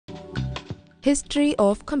History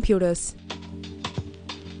of computers.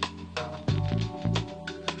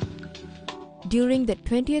 During the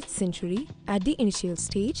 20th century, at the initial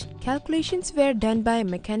stage, calculations were done by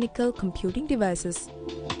mechanical computing devices.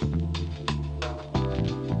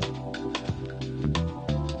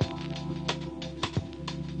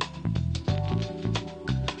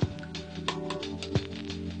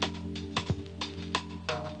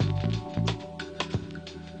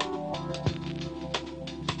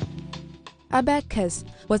 Abacus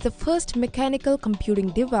was the first mechanical computing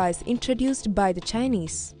device introduced by the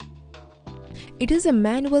Chinese. It is a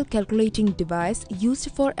manual calculating device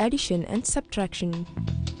used for addition and subtraction.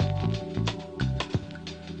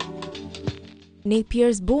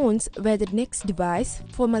 Napier's bones were the next device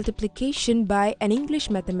for multiplication by an English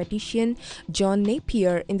mathematician, John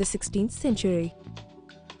Napier, in the 16th century.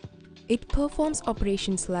 It performs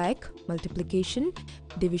operations like multiplication,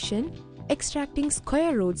 division, extracting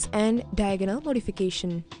square roots, and diagonal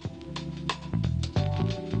modification.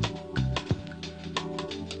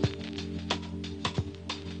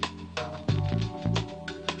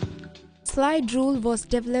 Slide rule was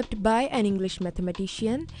developed by an English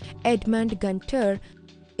mathematician, Edmund Gunter,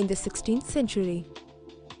 in the 16th century.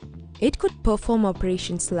 It could perform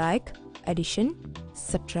operations like addition,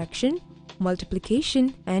 subtraction,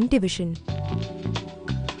 multiplication, and division.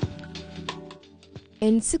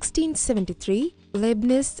 In 1673,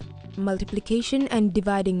 Leibniz multiplication and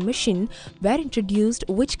dividing machine were introduced,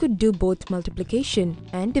 which could do both multiplication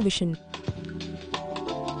and division.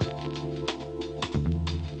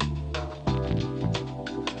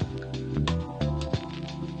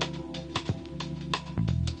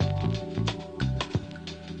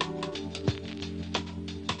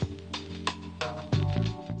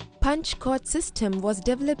 Punch card system was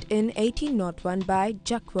developed in 1801 by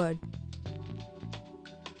Jacques.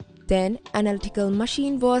 Then, Analytical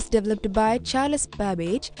Machine was developed by Charles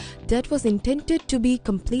Babbage that was intended to be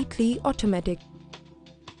completely automatic.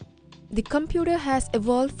 The computer has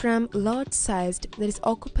evolved from large-sized, that is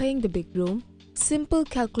occupying the big room, simple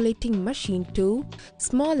calculating machine to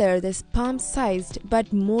smaller, that is palm-sized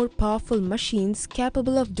but more powerful machines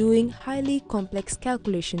capable of doing highly complex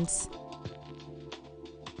calculations.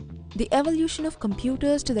 The evolution of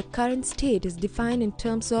computers to the current state is defined in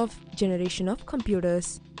terms of generation of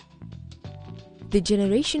computers. The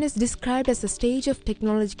generation is described as a stage of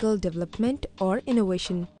technological development or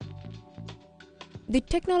innovation. The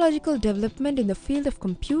technological development in the field of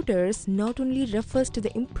computers not only refers to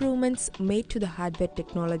the improvements made to the hardware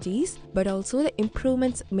technologies, but also the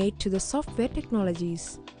improvements made to the software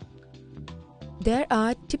technologies. There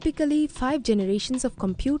are typically 5 generations of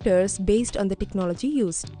computers based on the technology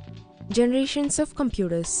used. Generations of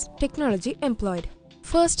computers. Technology employed.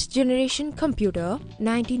 First generation computer,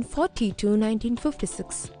 1940 to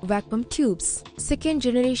 1956, vacuum tubes. Second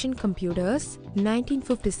generation computers,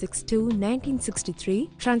 1956 to 1963,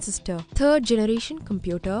 transistor. Third generation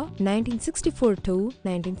computer, 1964 to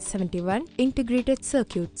 1971, integrated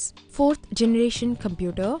circuits. Fourth generation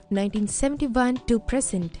computer, 1971 to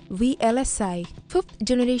present, VLSI. Fifth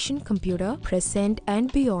generation computer, present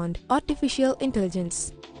and beyond, artificial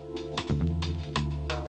intelligence.